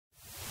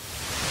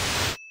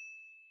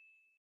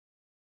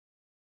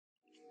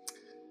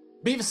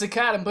Beavis and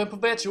Cotton, but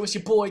Perpetual, it's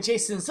your boy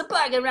Jason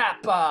Sabaga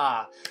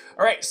Rappa.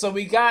 Alright, so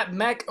we got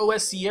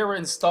macOS Sierra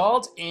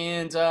installed,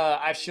 and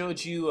I've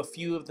showed you a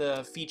few of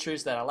the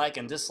features that I like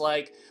and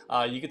dislike.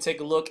 You can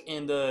take a look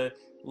in the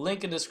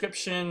link in the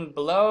description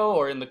below,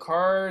 or in the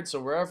cards,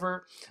 or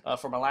wherever,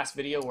 for my last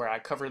video where I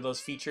covered those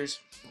features.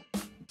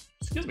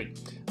 Excuse me.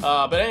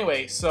 But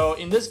anyway, so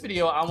in this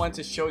video I want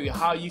to show you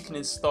how you can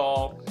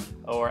install,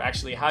 or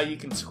actually how you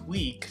can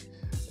tweak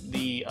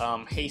the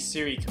Hey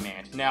Siri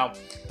command. Now,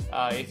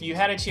 if you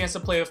had a chance to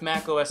play with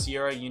macOS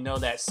Sierra, you know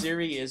that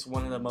Siri is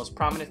one of the most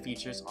prominent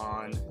features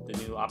on the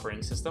new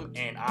operating system,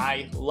 and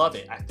I love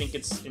it. I think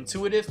it's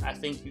intuitive. I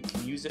think you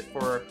can use it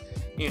for,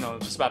 you know,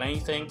 just about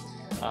anything,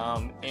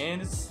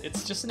 and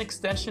it's just an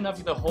extension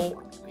of the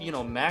whole, you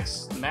know, Mac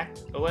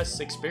OS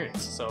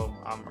experience. So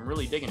I'm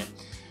really digging it.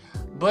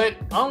 But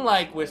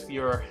unlike with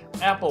your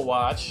Apple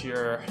Watch,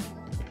 your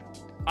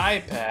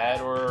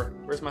iPad, or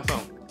where's my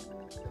phone?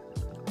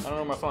 I don't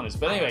know where my phone is,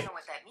 but anyway. I don't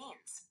know what that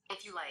means.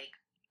 If you like,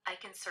 I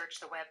can search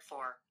the web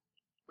for.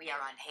 We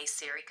are on Hey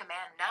Siri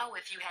command now.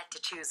 If you had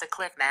to choose a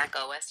clip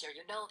macOS here,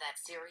 you know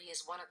that Siri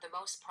is one of the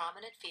most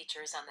prominent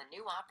features on the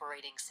new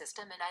operating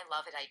system, and I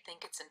love it. I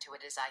think it's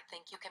intuitive. I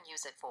think you can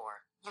use it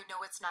for. You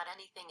know, it's not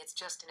anything. It's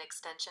just an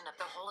extension of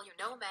the whole, you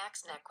know,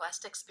 Mac's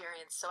MacQuest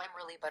experience. So I'm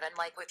really, but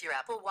unlike with your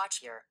Apple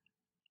Watch here.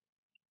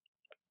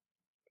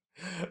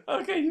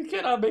 Okay, you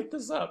cannot make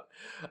this up.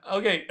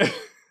 Okay.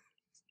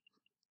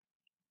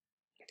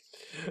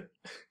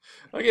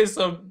 Okay,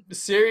 so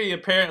Siri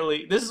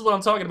apparently, this is what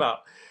I'm talking about.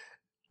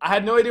 I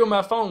had no idea what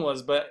my phone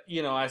was, but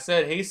you know, I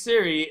said, "Hey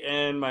Siri,"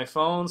 and my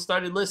phone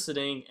started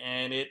listening,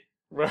 and it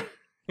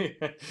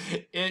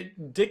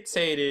it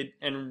dictated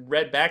and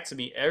read back to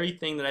me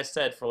everything that I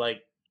said for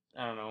like,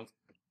 I don't know,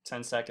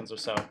 10 seconds or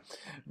so.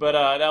 But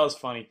that was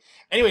funny.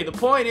 Anyway, the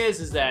point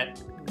is that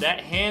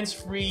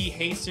hands-free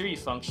Hey Siri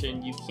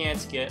function you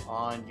can't get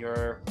on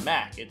your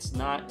Mac. It's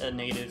not a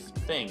native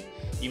thing.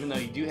 Even though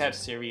you do have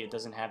Siri, it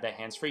doesn't have that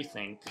hands-free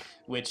thing,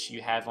 which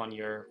you have on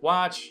your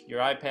watch, your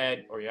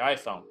iPad, or your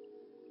iPhone.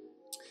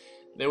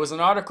 There was an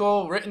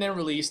article written and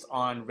released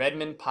on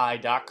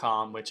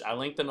redmondpie.com, which I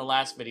linked in the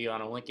last video,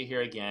 and I'll link it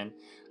here again,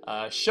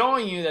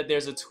 showing you that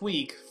there's a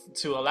tweak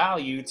to allow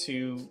you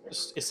to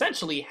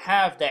essentially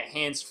have that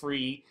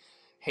hands-free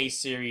Hey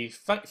Siri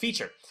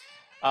feature.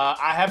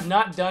 I have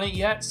not done it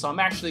yet, so I'm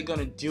actually going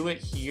to do it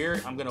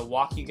here. I'm going to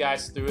walk you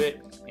guys through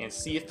it and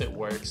see if it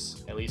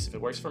works, at least if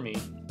it works for me.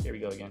 Here we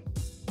go again.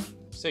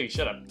 Siri,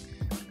 shut up.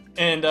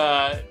 And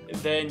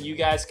then you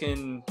guys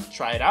can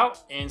try it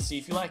out and see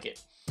if you like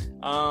it.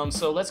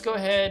 So let's go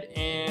ahead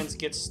and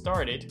get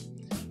started.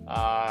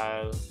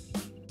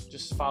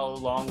 Just follow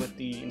along with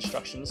the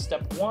instructions.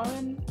 Step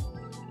 1,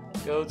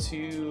 go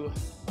to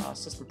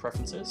system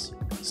preferences.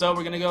 So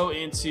we're going to go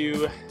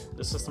into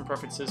the system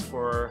preferences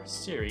for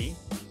Siri.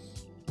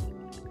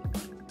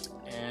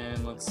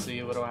 And let's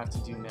see, what do I have to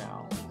do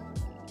now?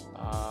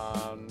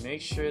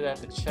 Make sure that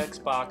the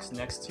checkbox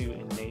next to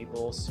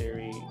Enable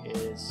Siri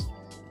is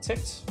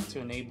ticked to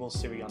enable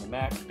Siri on the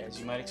Mac. As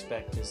you might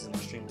expect, this is an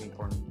extremely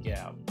important.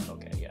 Yeah,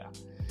 okay, yeah.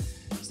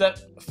 Step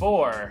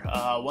 4,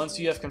 once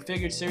you have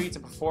configured Siri to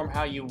perform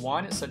how you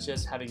want it, such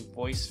as having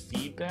voice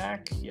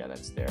feedback, yeah,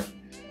 that's there,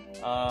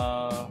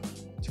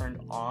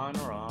 turned on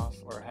or off,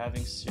 or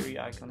having Siri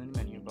icon in the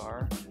menu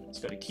bar. Let's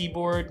go to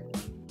keyboard,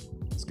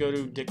 let's go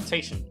to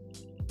dictation.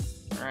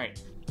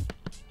 Alright,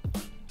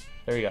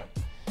 there we go.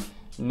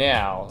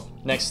 Now,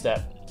 next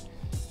step.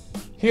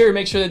 Here,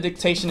 make sure the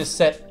dictation is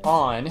set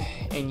on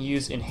and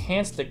use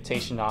enhanced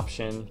dictation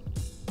option.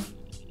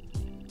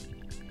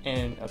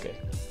 And okay,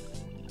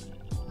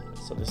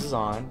 so this is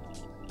on.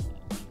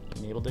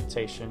 Enable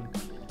dictation.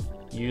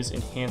 Use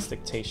enhanced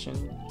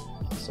dictation.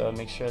 So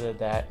make sure that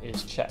that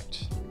is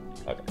checked.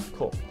 Okay,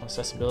 cool.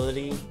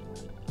 Accessibility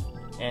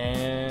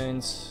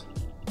and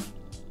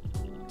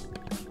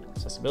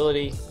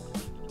accessibility.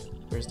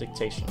 Where's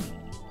dictation?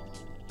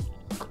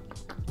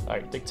 All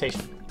right,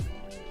 dictation.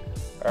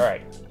 All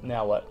right,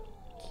 now what?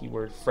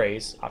 Keyword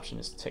phrase option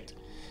is ticked.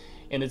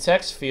 In the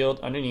text field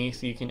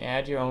underneath, you can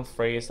add your own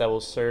phrase that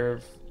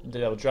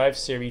will drive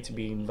Siri to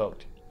be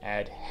invoked.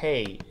 Add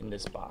 "hey" in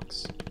this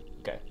box.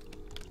 Okay.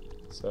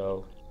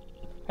 So,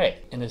 hey.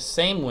 In the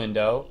same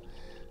window,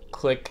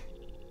 click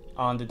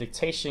on the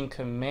dictation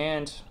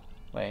command.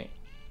 Wait.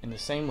 In the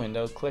same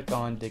window, click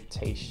on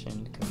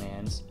dictation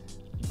commands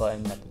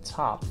button at the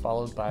top,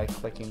 followed by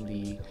clicking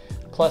the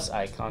plus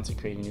icon to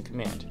create a new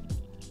command.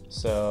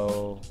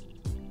 So,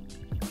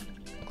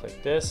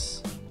 click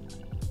this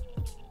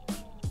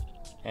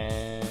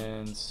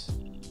and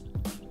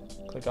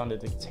click on the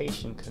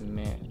dictation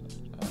command.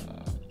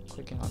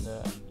 Clicking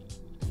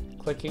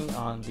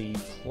on the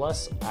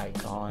plus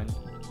icon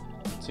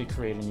to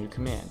create a new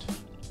command.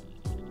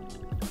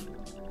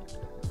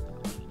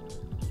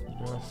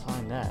 Where do I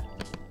find that?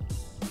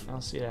 I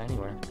don't see that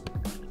anywhere.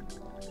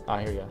 Ah,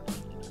 here we go.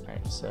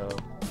 Alright, so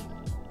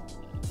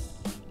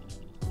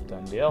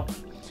done deal.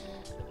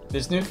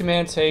 This new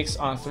command takes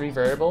on 3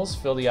 variables.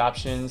 Fill the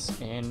options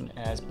in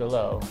as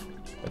below.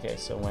 Okay,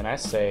 so when I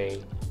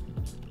say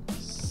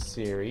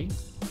Siri,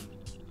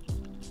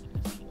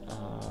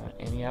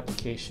 any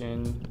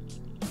application,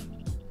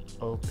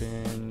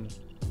 open,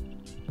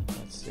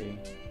 let's see.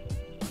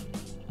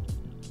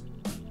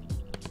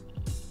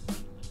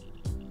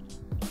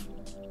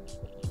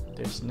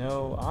 There's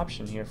no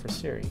option here for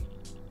Siri.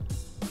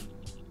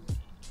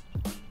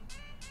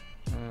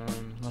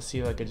 Let's see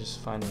if I could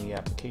just find any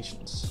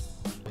applications.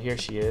 Here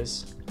she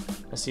is.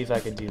 Let's see if I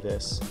could do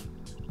this.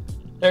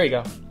 There you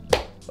go.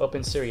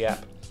 Open Siri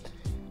app.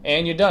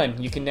 And you're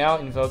done. You can now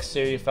invoke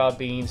Siri without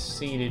being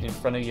seated in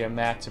front of your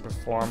Mac to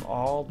perform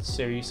all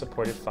Siri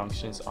supported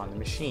functions on the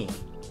machine.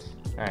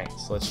 Alright,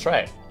 so let's try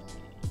it.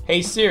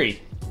 Hey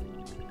Siri.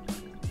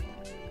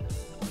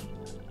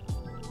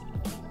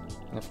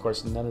 And of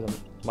course none of them,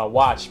 my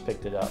watch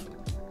picked it up.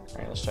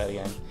 Alright, let's try it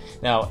again.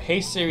 Now,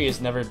 Hey Siri has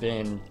never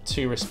been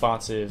too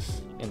responsive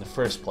in the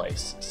first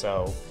place,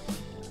 so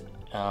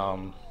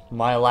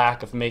my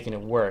lack of making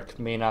it work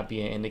may not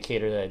be an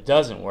indicator that it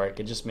doesn't work.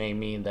 It just may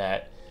mean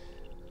that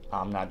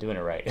I'm not doing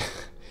it right.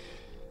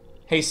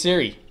 Hey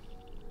Siri.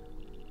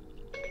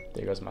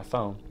 There goes my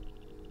phone.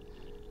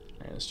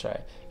 Alright, let's try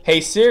it.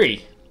 Hey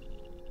Siri.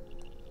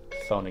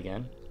 Phone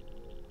again.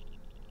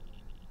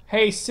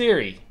 Hey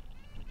Siri.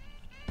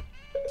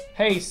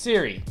 Hey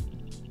Siri.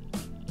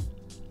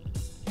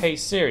 Hey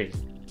Siri.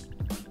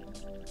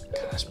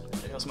 Gosh,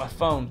 there goes my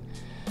phone.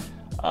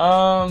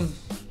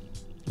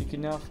 You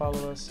can now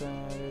follow us.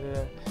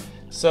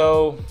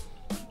 So,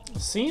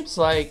 seems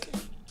like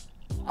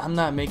I'm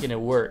not making it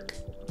work.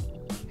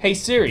 Hey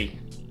Siri.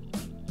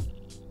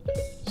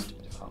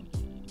 Stupid phone.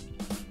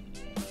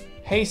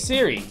 Hey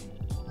Siri.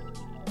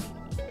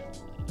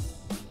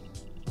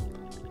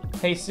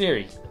 Hey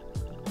Siri.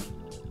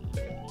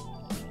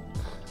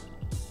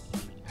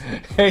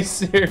 Hey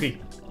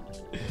Siri.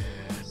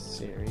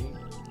 Siri.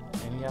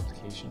 Any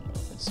application,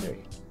 open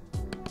Siri.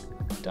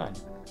 Done.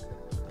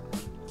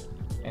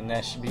 And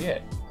that should be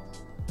it.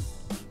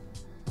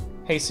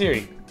 Hey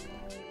Siri.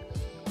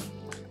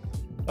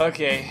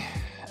 Okay,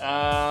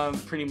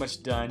 pretty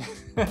much done.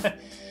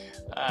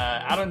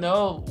 I don't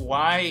know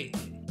why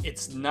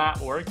it's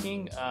not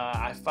working.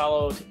 I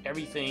followed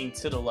everything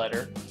to the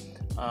letter.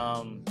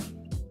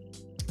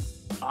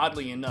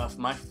 Oddly enough,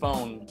 my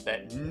phone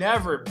that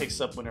never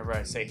picks up whenever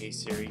I say Hey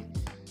Siri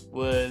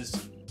was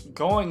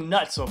going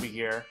nuts over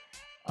here,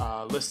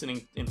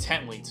 listening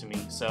intently to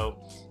me. So,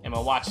 and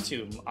my watch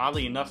too.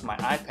 Oddly enough, my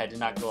iPad did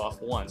not go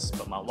off once,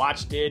 but my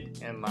watch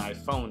did and my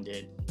phone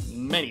did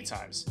many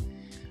times.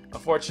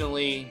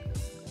 Unfortunately,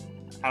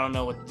 I don't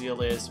know what the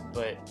deal is,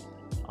 but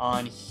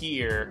on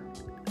here,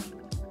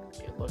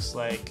 it looks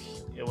like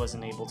it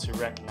wasn't able to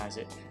recognize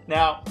it.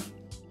 Now,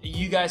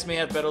 you guys may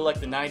have better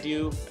luck than I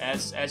do.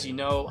 As you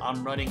know,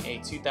 I'm running a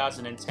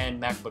 2010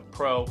 MacBook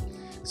Pro,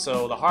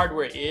 so the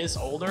hardware is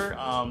older.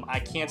 I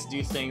can't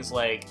do things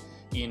like,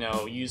 you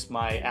know, use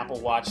my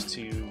Apple Watch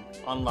to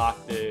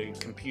unlock the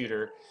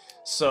computer.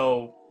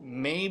 So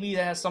maybe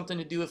that has something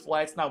to do with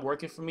why it's not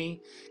working for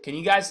me. Can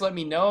you guys let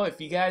me know if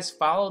you guys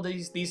follow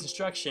these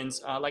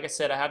instructions? Like I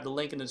said, I have the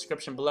link in the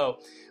description below.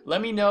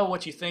 Let me know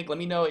what you think. Let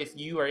me know if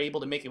you are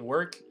able to make it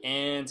work,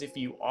 and if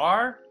you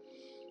are,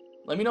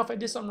 let me know if I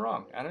did something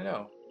wrong. I don't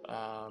know,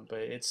 but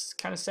it's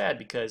kind of sad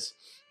because,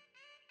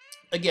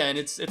 again,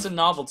 it's a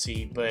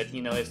novelty. But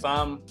you know, if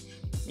I'm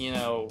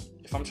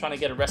trying to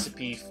get a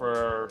recipe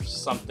for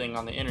something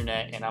on the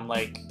internet and I'm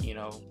like, you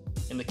know,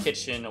 in the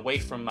kitchen away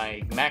from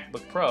my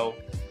MacBook Pro,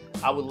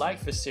 I would like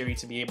for Siri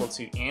to be able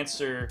to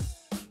answer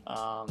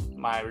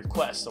my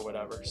request or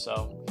whatever.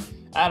 So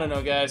I don't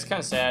know, guys, kind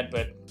of sad,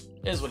 but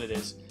it is what it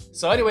is.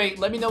 So anyway,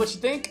 let me know what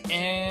you think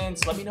and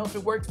let me know if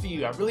it worked for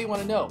you. I really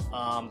want to know.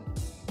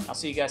 I'll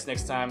see you guys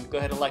next time. Go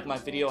ahead and like my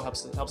video,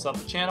 helps out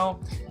the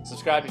channel.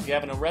 Subscribe if you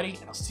haven't already,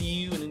 and I'll see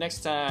you in the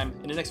next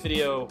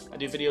video. I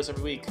do videos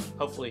every week,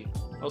 hopefully,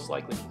 most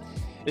likely.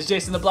 It's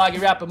Jason the Bloggy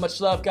Rapper.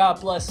 Much love,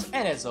 God bless,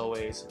 and as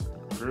always,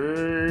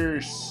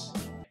 peace.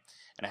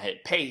 And I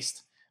hit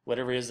paste,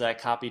 whatever it is that I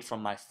copied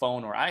from my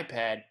phone or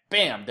iPad.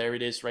 Bam, there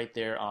it is right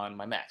there on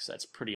my Mac. So that's pretty